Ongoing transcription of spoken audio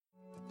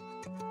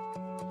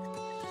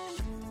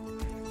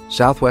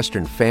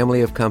Southwestern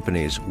Family of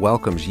Companies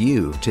welcomes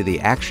you to the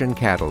Action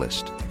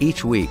Catalyst.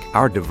 Each week,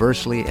 our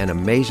diversely and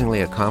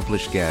amazingly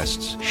accomplished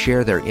guests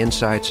share their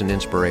insights and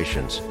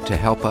inspirations to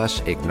help us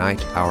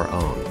ignite our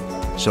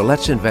own. So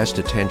let's invest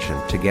attention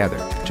together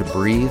to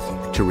breathe,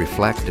 to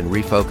reflect and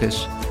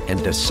refocus,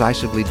 and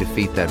decisively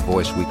defeat that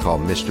voice we call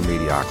Mr.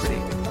 Mediocrity.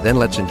 Then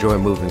let's enjoy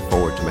moving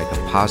forward to make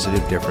a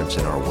positive difference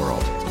in our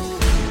world.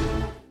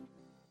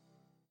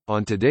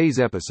 On today's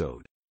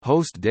episode,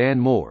 host Dan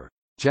Moore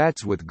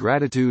chats with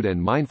gratitude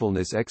and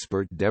mindfulness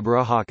expert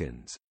Deborah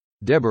Hawkins.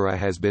 Deborah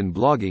has been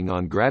blogging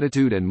on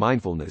gratitude and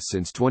mindfulness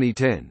since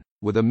 2010,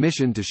 with a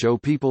mission to show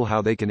people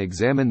how they can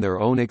examine their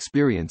own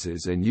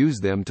experiences and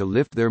use them to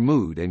lift their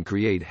mood and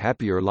create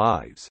happier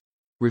lives.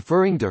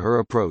 Referring to her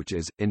approach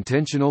as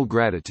intentional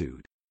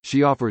gratitude,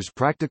 she offers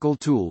practical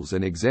tools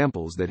and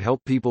examples that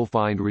help people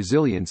find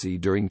resiliency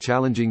during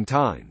challenging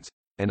times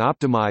and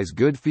optimize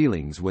good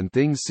feelings when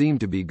things seem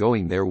to be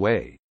going their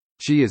way.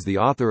 She is the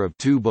author of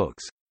 2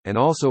 books, and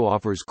also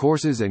offers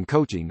courses and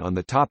coaching on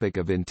the topic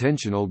of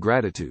intentional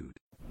gratitude.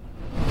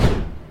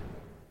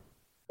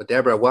 Well,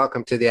 Deborah,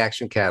 welcome to the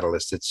Action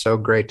Catalyst. It's so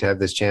great to have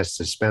this chance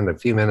to spend a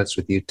few minutes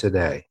with you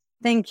today.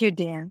 Thank you,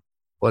 Dan.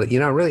 Well,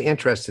 I'm really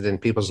interested in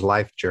people's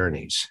life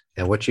journeys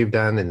and what you've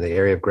done in the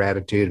area of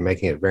gratitude and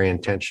making it very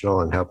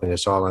intentional and helping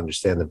us all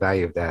understand the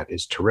value of that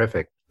is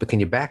terrific. But can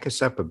you back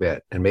us up a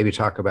bit and maybe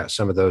talk about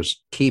some of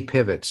those key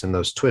pivots and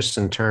those twists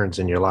and turns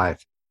in your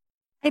life?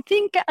 I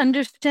think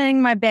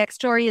understanding my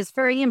backstory is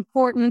very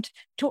important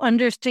to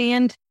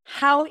understand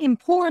how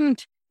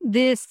important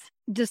this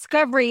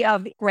discovery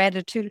of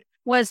gratitude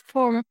was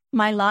for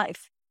my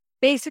life.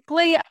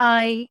 Basically,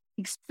 I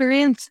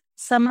experienced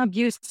some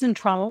abuse and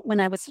trauma when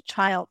I was a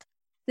child.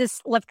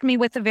 This left me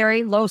with a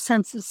very low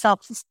sense of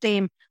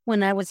self-esteem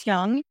when I was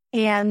young.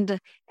 And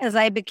as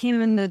I became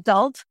an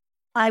adult,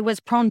 I was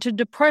prone to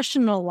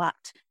depression a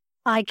lot.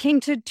 I came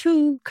to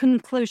 2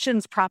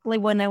 conclusions probably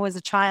when I was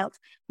a child.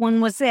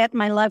 One was that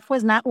my life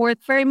was not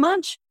worth very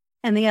much,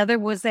 and the other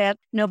was that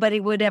nobody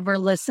would ever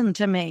listen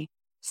to me.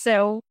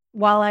 So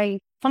while I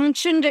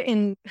functioned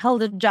and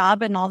held a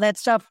job and all that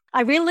stuff,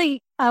 I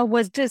really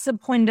was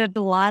disappointed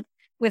a lot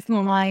with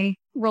my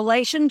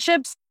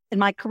relationships, and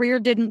my career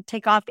didn't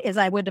take off as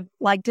I would have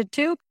liked it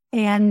to.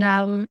 And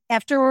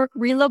after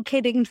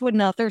relocating to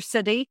another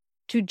city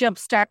to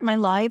jumpstart my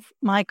life,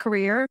 my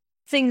career,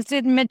 things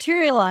didn't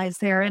materialize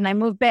there, and I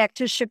moved back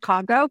to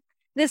Chicago.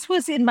 This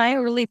was in my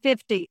early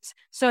 50s,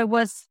 so I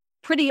was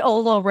pretty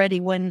old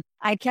already when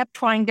I kept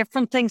trying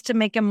different things to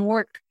make them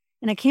work.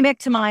 And I came back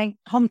to my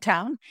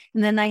hometown,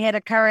 and then I had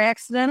a car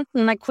accident,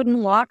 and I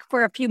couldn't walk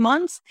for a few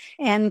months,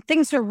 and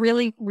things were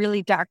really,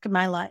 really dark in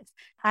my life.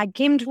 I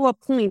came to a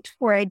point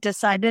where I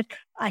decided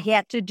I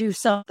had to do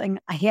something.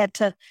 I had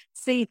to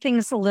see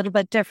things a little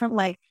bit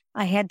differently.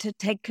 I had to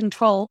take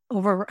control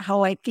over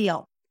how I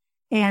feel.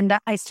 And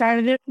I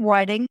started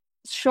writing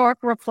short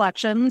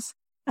reflections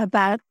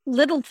about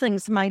little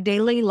things in my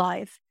daily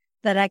life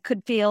that I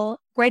could feel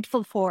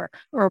grateful for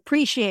or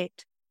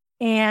appreciate.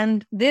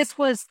 And this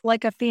was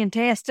like a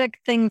fantastic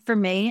thing for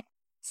me.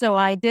 So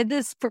I did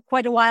this for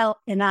quite a while,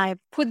 and I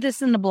put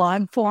this in a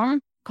blog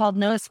form called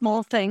No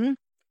Small Thing,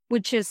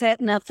 which is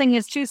that nothing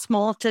is too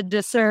small to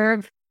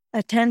deserve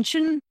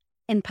attention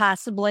and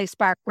possibly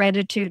spark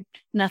gratitude.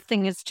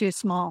 Nothing is too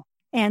small.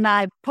 And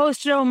I've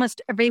posted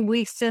almost every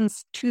week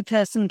since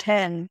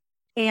 2010.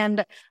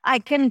 And I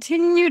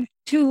continued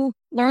to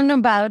learn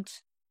about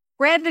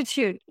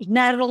gratitude,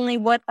 not only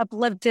what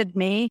uplifted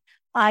me.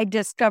 I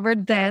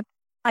discovered that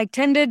I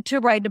tended to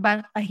write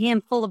about a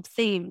handful of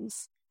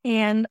themes.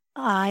 And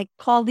I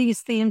call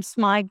these themes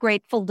my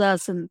grateful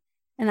dozen.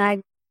 And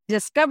I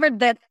discovered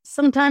that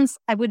sometimes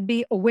I would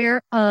be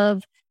aware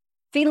of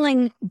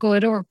feeling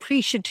good or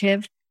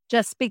appreciative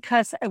just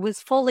because I was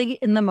fully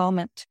in the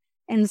moment.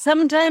 And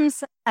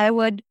sometimes I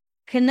would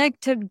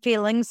connect to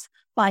feelings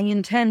by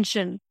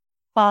intention,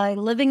 by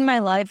living my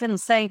life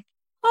and say,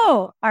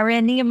 oh, are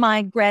any of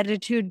my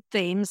gratitude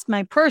themes,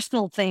 my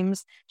personal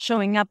themes,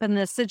 showing up in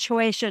this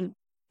situation?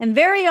 And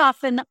very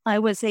often I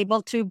was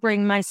able to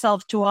bring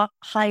myself to a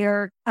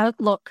higher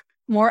outlook,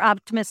 more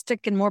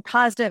optimistic and more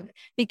positive,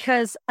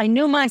 because I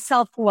knew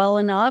myself well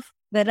enough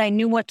that I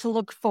knew what to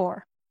look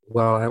for.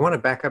 Well, I want to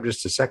back up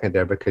just a second,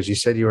 Deborah, because you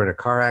said you were in a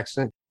car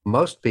accident.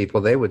 Most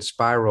people, they would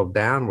spiral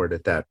downward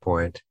at that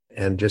point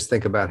and just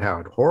think about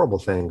how horrible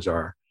things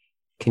are.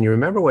 Can you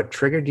remember what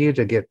triggered you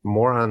to get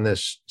more on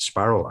this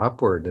spiral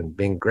upward and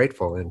being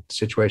grateful in a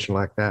situation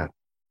like that?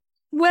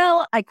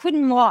 Well, I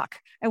couldn't walk.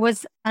 I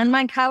was on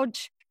my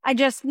couch. I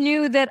just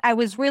knew that I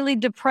was really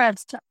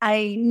depressed.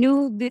 I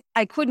knew that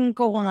I couldn't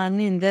go on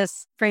in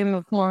this frame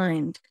of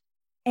mind.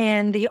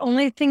 And the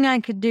only thing I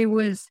could do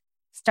was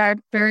start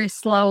very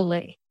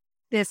slowly.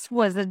 This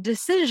was a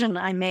decision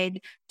I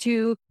made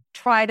to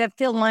try to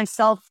fill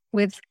myself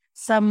with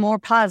some more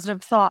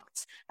positive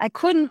thoughts. I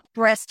couldn't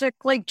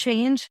drastically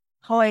change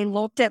how I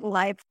looked at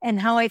life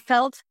and how I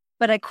felt,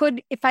 but I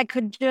could, if I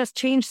could just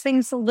change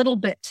things a little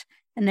bit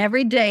and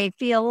every day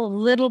feel a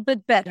little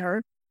bit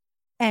better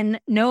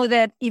and know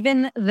that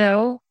even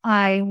though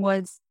I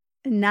was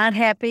not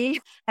happy.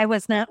 I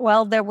was not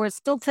well. There were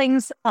still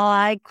things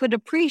I could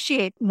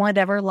appreciate,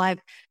 whatever life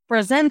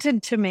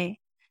presented to me.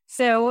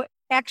 So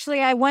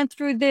actually, I went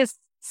through this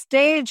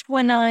stage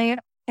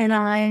and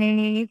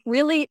I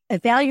really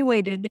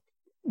evaluated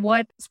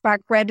what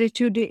sparked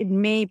gratitude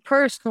in me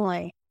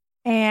personally.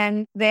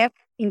 And that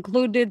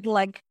included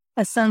like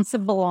a sense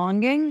of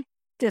belonging,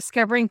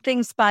 discovering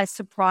things by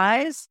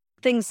surprise,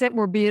 things that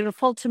were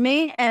beautiful to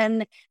me.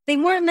 And they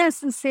weren't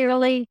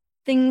necessarily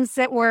things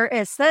that were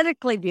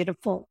aesthetically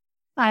beautiful.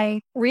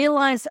 I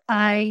realized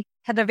I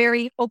had a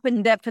very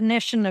open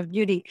definition of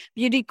beauty.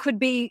 Beauty could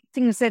be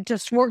things that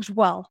just worked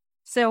well.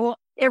 So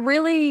it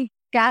really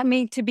got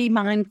me to be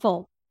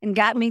mindful and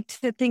got me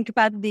to think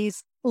about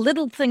these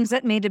little things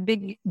that made a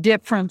big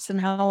difference in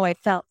how I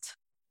felt.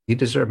 You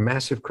deserve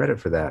massive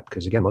credit for that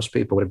because, again, most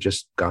people would have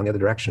just gone the other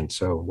direction.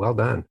 So well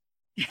done.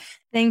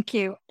 Thank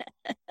you.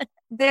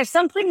 There's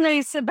something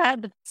nice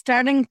about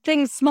starting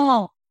things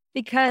small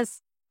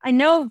because I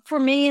know for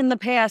me in the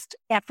past,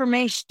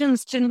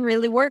 affirmations didn't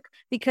really work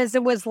because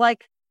it was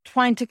like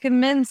trying to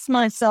convince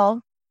myself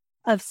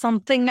of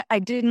something I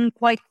didn't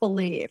quite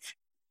believe.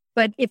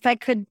 But if I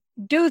could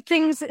do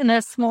things in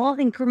a small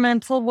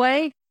incremental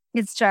way,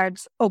 it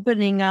starts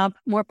opening up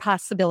more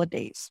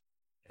possibilities.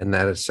 And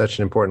that is such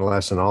an important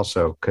lesson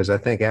also, because I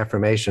think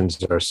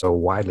affirmations are so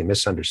widely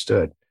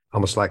misunderstood,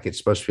 almost like it's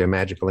supposed to be a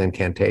magical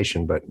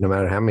incantation. But no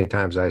matter how many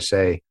times I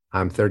say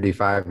I'm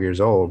 35 years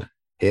old,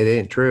 it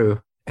ain't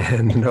true.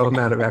 And no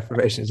amount of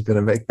affirmation is going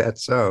to make that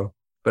so.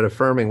 But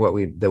affirming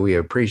that we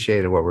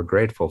appreciate and what we're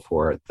grateful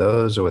for,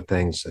 those are what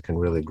things that can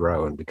really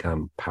grow and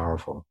become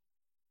powerful.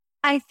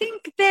 I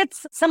think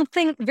that's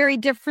something very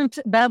different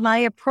about my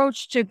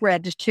approach to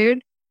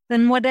gratitude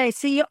than what I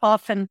see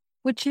often,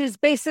 which is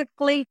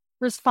basically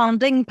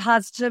responding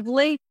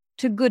positively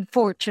to good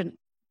fortune.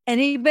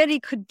 Anybody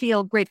could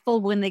feel grateful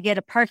when they get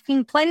a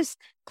parking place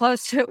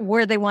close to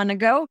where they want to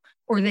go,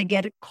 or they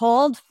get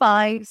called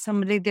by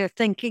somebody they're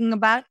thinking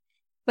about.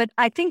 But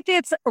I think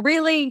that's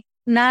really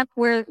not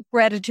where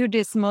gratitude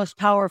is most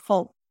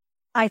powerful.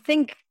 I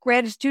think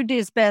gratitude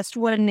is best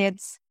when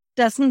it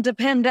doesn't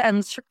depend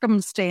on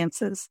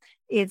circumstances.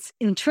 It's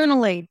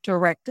internally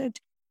directed.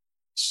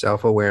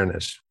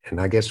 Self-awareness. And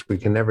I guess we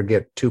can never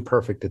get too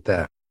perfect at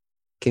that.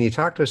 Can you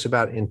talk to us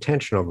about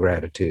intentional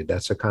gratitude?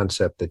 That's a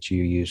concept that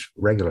you use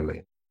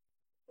regularly.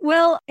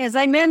 Well, as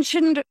I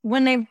mentioned,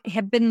 when I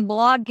have been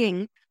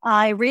blogging,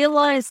 I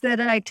realized that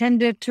I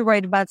tended to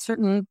write about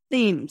certain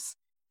themes.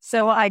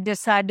 So I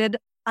decided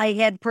I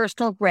had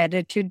personal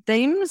gratitude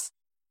themes,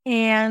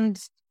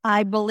 and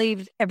I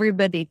believed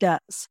everybody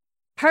does.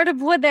 Part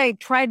of what I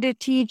try to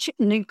teach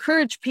and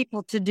encourage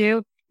people to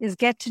do is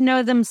get to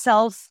know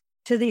themselves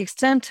to the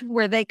extent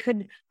where they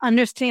could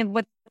understand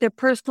what their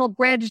personal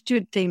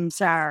gratitude themes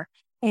are.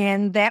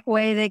 And that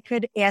way they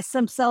could ask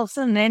themselves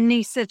in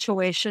any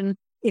situation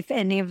if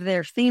any of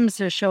their themes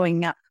are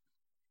showing up.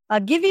 I'll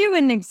give you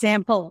an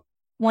example.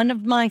 One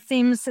of my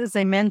themes, as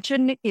I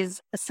mentioned,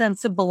 is a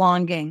sense of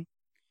belonging.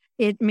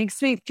 It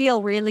makes me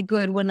feel really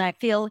good when I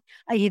feel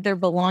I either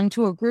belong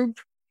to a group.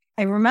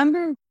 I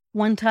remember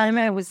one time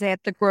I was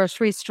at the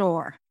grocery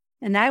store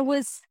and I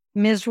was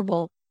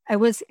miserable. I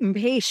was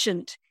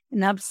impatient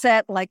and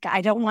upset, like,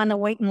 I don't want to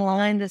wait in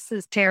line. This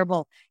is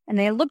terrible.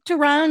 And I looked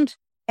around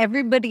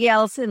everybody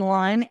else in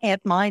line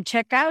at my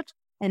checkout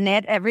and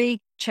at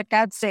every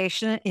checkout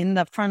station in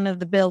the front of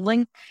the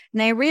building.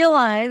 And I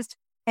realized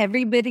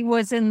everybody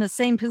was in the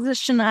same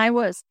position I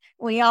was.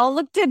 We all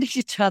looked at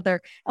each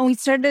other and we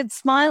started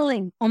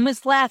smiling,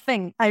 almost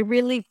laughing. I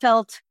really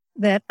felt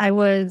that I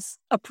was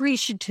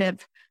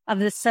appreciative of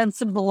the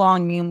sense of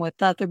belonging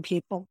with other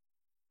people.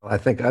 I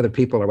think other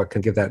people are what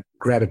can give that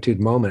gratitude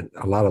moment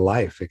a lot of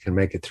life. It can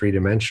make it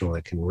three-dimensional.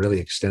 It can really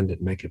extend it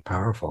and make it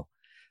powerful.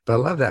 But I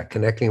love that,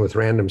 connecting with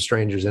random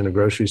strangers in a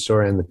grocery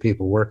store and the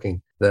people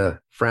working. The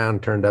frown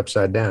turned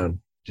upside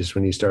down just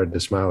when you started to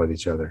smile at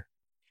each other.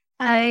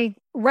 I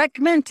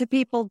recommend to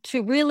people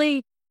to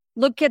really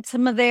look at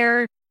some of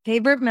their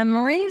favorite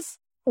memories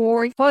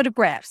or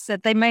photographs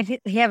that they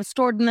might have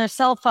stored in their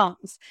cell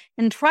phones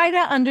and try to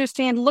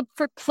understand, look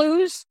for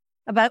clues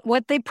about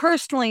what they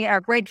personally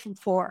are grateful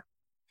for.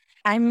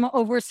 I'm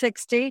over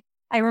 60.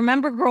 I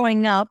remember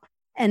growing up,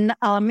 and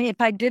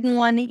if I didn't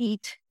want to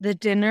eat the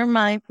dinner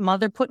my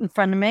mother put in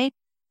front of me,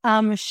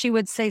 she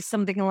would say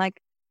something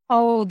like,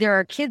 "Oh, there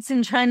are kids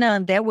in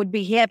China that would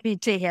be happy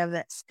to have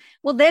this."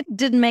 Well, that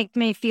didn't make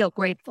me feel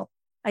grateful.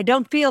 I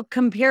don't feel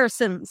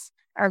comparisons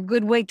are a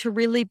good way to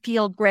really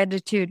feel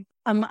gratitude.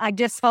 I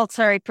just felt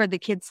sorry for the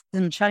kids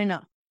in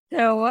China.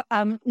 So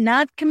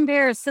not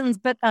comparisons,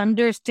 but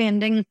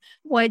understanding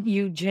what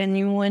you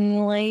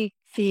genuinely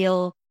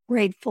feel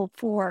grateful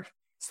for.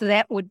 So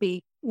that would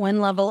be one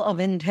level of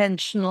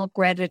intentional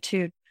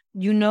gratitude.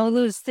 You know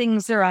those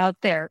things are out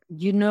there.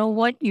 You know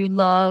what you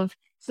love.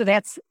 So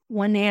that's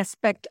one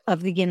aspect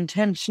of the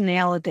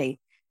intentionality.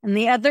 And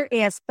the other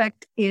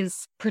aspect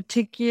is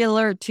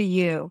particular to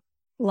you.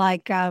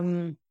 Like,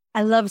 I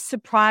love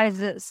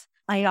surprises.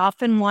 I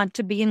often want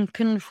to be in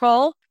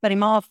control, but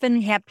I'm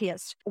often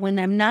happiest when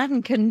I'm not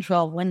in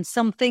control. When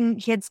something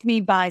hits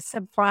me by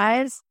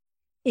surprise,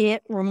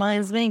 it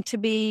reminds me to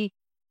be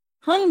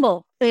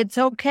humble. It's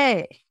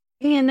okay.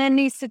 In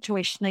any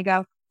situation, I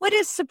go, what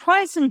is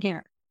surprising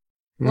here?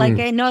 Like,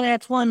 I know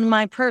that's one of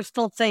my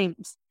personal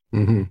themes.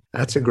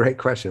 That's a great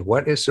question.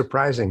 What is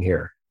surprising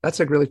here? That's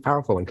a really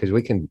powerful one because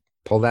we can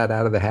pull that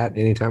out of the hat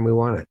anytime we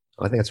want it.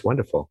 I think it's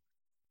wonderful.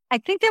 I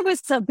think there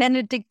was a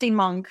Benedictine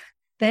monk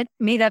that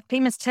made a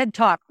famous TED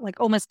talk like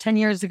almost 10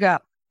 years ago.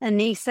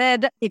 And he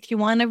said, if you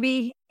want to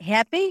be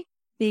happy,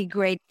 be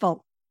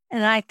grateful.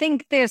 And I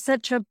think there's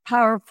such a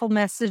powerful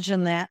message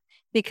in that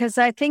because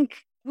I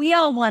think we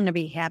all want to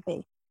be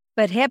happy.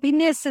 But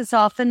happiness is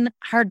often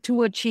hard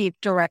to achieve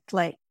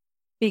directly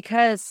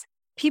because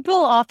people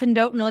often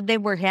don't know they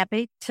were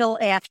happy till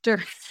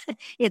after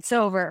it's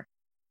over.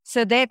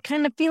 So that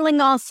kind of feeling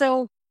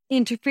also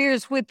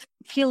interferes with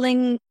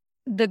feeling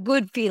the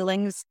good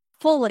feelings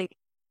fully.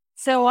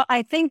 So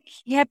I think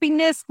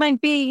happiness might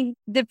be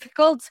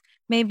difficult,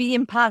 maybe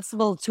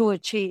impossible to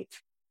achieve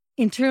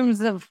in terms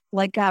of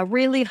like a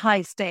really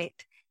high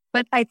state.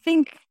 But I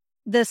think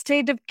the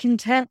state of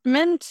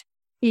contentment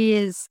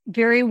is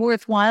very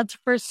worthwhile to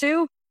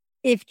pursue.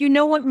 If you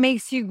know what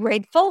makes you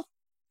grateful,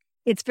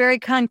 it's very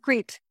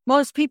concrete.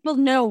 Most people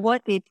know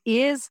what it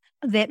is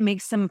that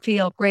makes them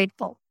feel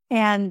grateful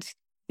and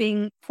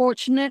being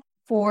fortunate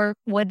for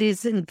what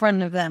is in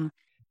front of them.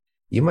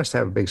 You must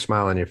have a big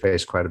smile on your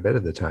face quite a bit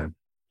of the time.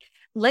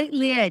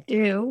 Lately, I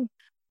do.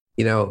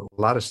 You know,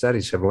 a lot of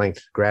studies have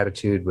linked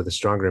gratitude with a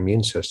stronger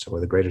immune system,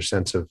 with a greater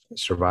sense of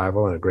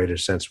survival and a greater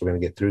sense we're going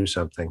to get through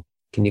something.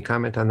 Can you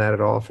comment on that at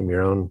all from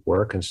your own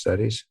work and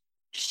studies?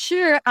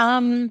 Sure.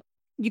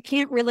 You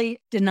can't really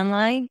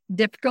deny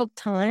difficult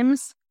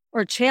times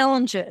or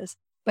challenges,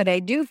 but I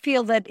do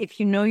feel that if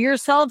you know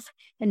yourself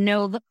and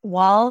know that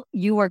while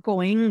you are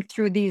going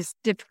through these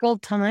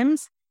difficult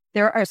times,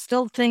 there are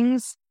still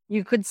things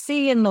you could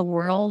see in the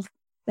world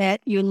that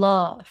you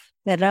love,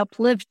 that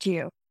uplift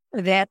you,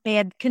 or that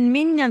add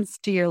convenience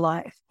to your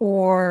life,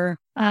 or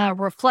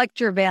reflect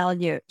your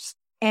values.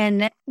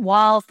 And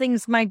while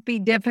things might be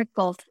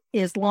difficult,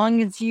 as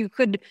long as you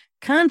could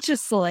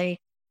consciously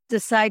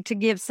decide to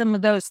give some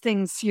of those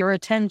things your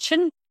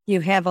attention,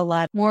 you have a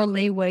lot more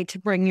leeway to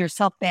bring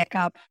yourself back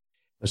up.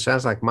 It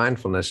sounds like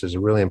mindfulness is a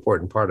really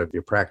important part of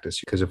your practice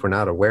because if we're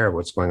not aware of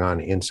what's going on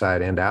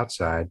inside and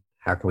outside,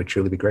 how can we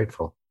truly be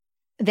grateful?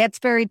 That's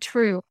very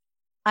true.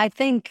 I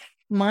think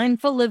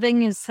mindful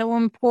living is so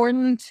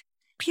important.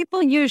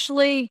 People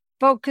usually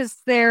focus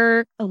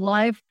their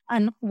life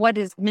on what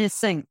is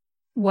missing,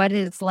 what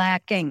is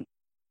lacking.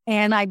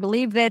 And I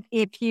believe that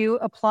if you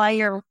apply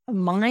your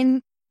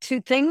mind to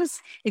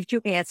things, if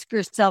you ask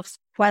yourself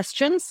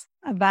questions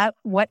about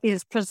what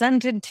is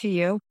presented to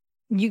you,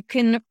 you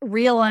can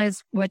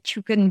realize what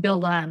you can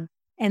build on.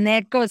 And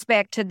that goes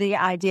back to the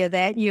idea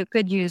that you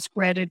could use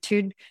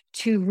gratitude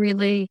to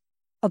really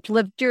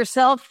uplift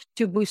yourself,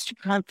 to boost your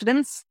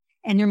confidence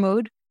and your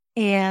mood,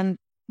 and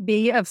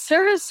be of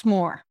service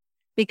more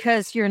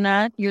because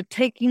you're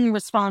taking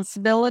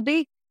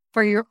responsibility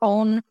for your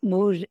own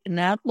mood and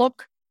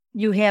outlook.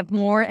 You have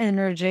more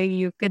energy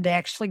you could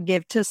actually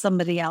give to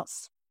somebody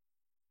else.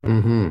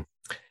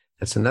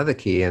 That's another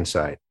key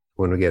insight.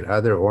 When we get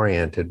other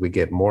oriented, we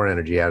get more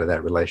energy out of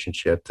that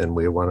relationship than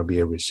we want to be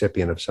a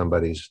recipient of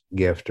somebody's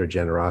gift or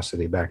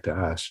generosity back to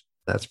us.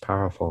 That's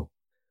powerful.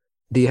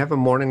 Do you have a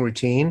morning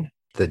routine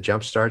that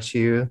jumpstarts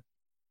you?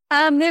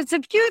 There's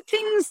a few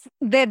things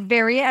that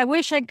vary. I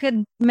wish I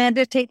could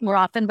meditate more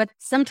often, but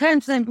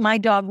sometimes my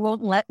dog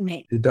won't let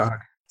me. The dog.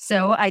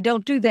 So I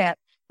don't do that.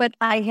 But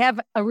I have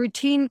a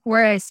routine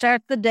where I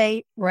start the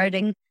day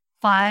writing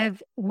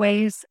 5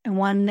 ways I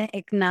want to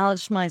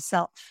acknowledge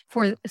myself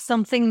for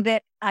something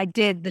that I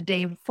did the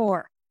day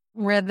before,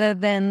 rather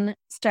than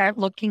start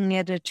looking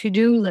at a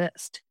to-do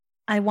list.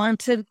 I want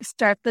to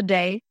start the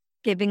day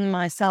giving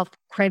myself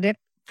credit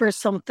for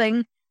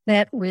something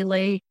that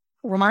really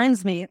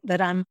reminds me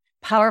that I'm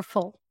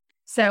powerful.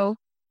 So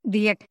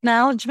the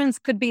acknowledgements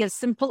could be as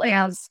simple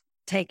as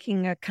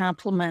taking a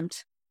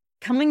compliment.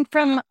 Coming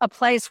from a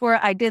place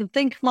where I didn't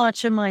think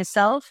much of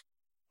myself,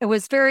 it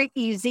was very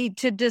easy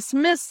to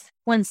dismiss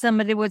when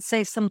somebody would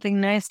say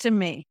something nice to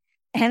me.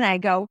 And I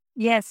go,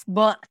 yes,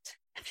 but.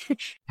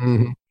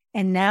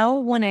 And now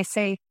when I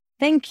say,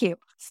 thank you,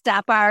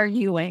 stop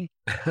arguing,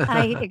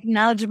 I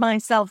acknowledge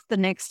myself the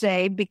next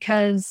day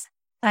because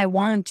I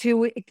want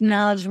to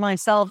acknowledge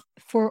myself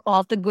for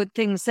all the good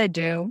things I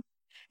do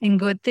and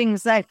good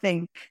things I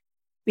think,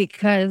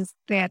 because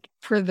that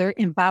further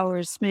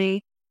empowers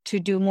me to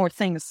do more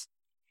things.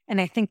 And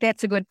I think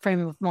that's a good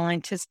frame of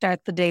mind to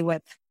start the day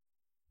with.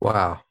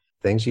 Wow.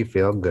 Things you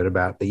feel good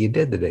about that you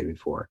did the day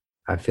before.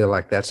 I feel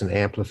like that's an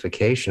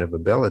amplification of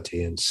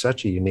ability in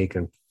such a unique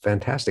and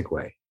fantastic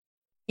way.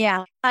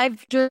 Yeah,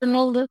 I've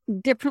journaled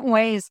different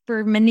ways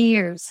for many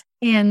years.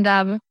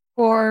 And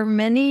for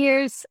many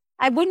years,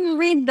 I wouldn't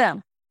read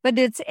them. But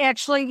it's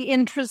actually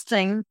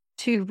interesting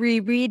to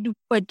reread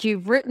what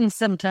you've written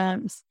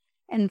sometimes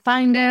and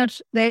find out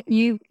that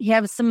you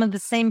have some of the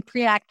same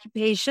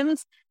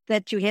preoccupations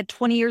that you had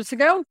 20 years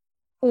ago,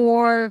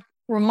 or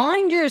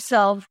remind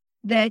yourself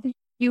that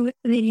you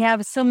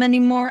have so many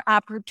more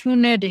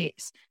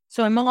opportunities.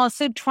 So I'm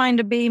also trying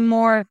to be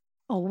more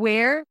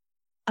aware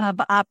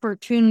of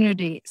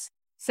opportunities.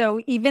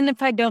 So even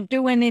if I don't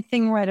do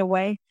anything right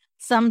away,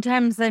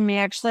 sometimes I'm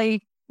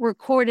actually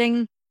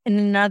recording in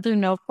another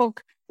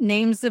notebook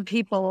names of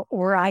people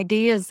or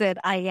ideas that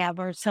I have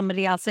or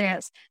somebody else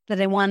has that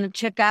I want to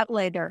check out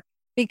later.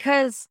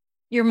 Because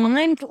your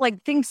mind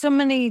thinks so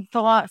many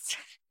thoughts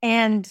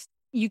and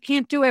you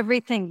can't do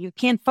everything. You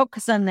can't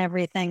focus on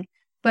everything.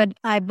 But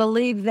I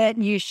believe that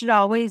you should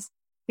always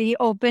be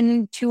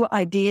open to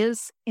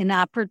ideas and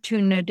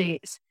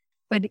opportunities.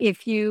 But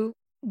if you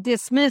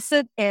dismiss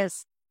it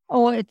as,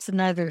 oh, it's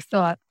another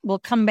thought, we'll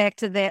come back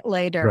to that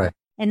later. Right.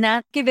 And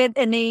not give it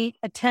any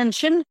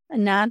attention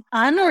and not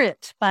honor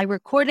it by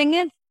recording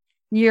it,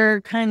 you're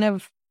kind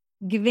of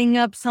giving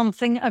up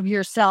something of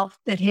yourself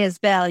that has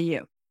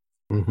value.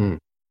 Mm-hmm.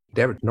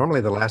 Deborah, normally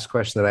the last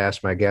question that I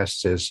ask my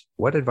guests is,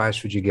 what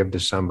advice would you give to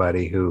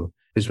somebody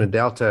who's been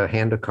dealt a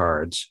hand of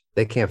cards?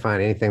 They can't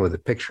find anything with a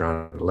picture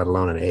on it, let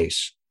alone an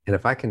ace. And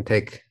if I can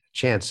take a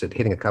chance at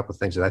hitting a couple of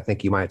things that I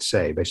think you might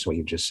say based on what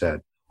you've just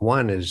said.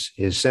 One is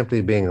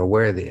simply being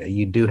aware that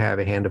you do have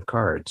a hand of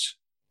cards.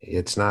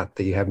 It's not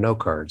that you have no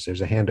cards. There's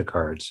a hand of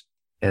cards.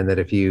 And that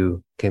if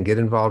you can get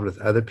involved with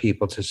other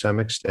people to some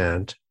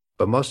extent,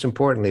 but most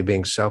importantly,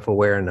 being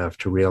self-aware enough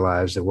to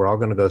realize that we're all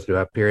going to go through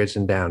up periods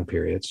and down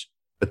periods,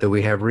 but that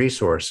we have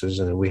resources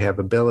and we have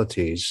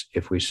abilities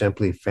if we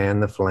simply fan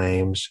the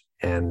flames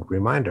and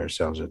remind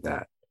ourselves of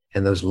that.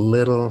 And those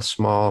little,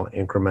 small,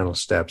 incremental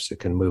steps that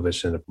can move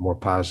us in a more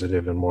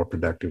positive and more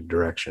productive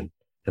direction.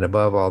 And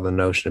above all, the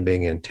notion of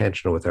being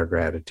intentional with our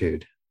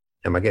gratitude.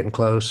 Am I getting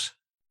close?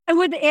 I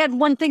would add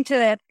one thing to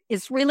that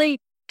is really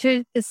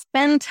to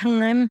spend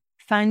time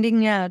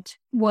finding out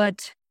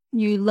what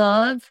you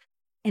love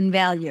and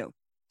value.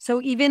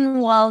 So even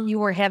while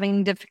you are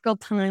having difficult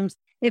times,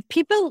 if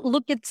people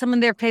look at some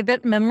of their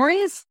favorite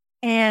memories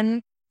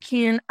and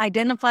can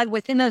identify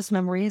within those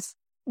memories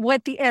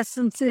what the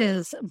essence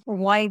is or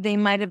why they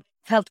might have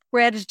felt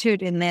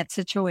gratitude in that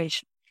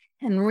situation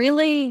and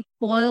really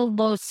boil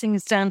those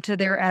things down to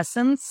their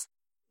essence,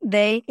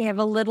 they have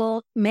a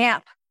little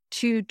map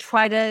to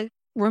try to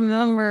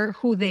remember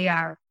who they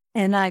are.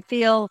 And I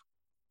feel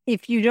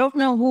if you don't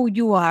know who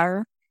you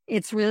are,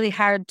 it's really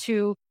hard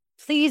to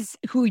please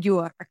who you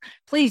are,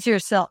 please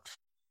yourself.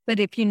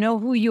 But if you know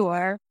who you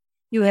are,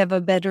 you have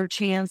a better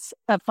chance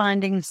of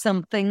finding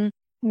something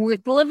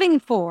worth living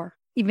for,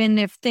 even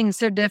if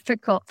things are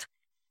difficult.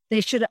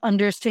 They should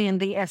understand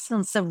the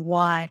essence of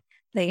why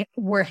they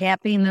were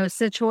happy in those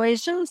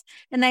situations.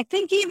 And I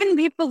think even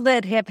people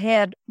that have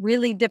had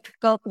really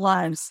difficult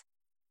lives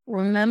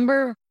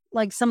remember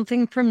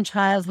something from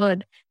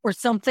childhood or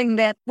something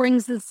that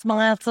brings a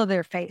smile to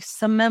their face,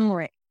 some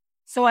memory.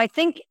 So I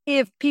think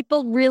if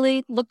people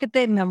really look at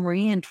that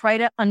memory and try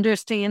to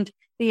understand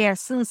the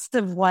essence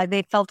of why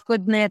they felt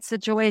good in that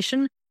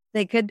situation,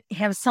 they could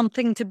have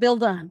something to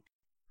build on.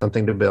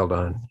 Something to build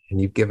on.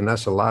 And you've given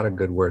us a lot of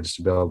good words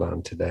to build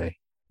on today.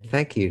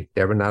 Thank you,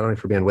 Deborah, not only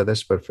for being with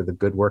us, but for the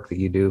good work that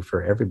you do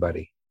for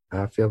everybody.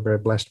 I feel very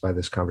blessed by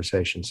this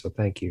conversation. So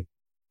thank you.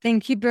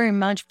 Thank you very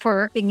much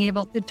for being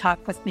able to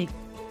talk with me.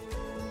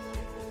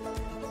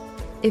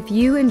 If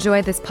you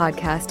enjoy this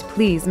podcast,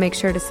 please make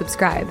sure to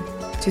subscribe.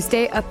 To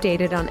stay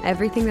updated on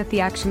everything that the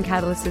Action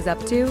Catalyst is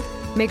up to,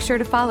 make sure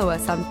to follow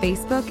us on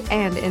Facebook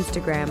and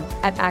Instagram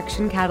at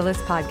Action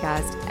Catalyst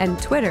Podcast and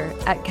Twitter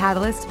at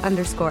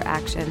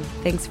Catalyst_Action.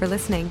 Thanks for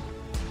listening.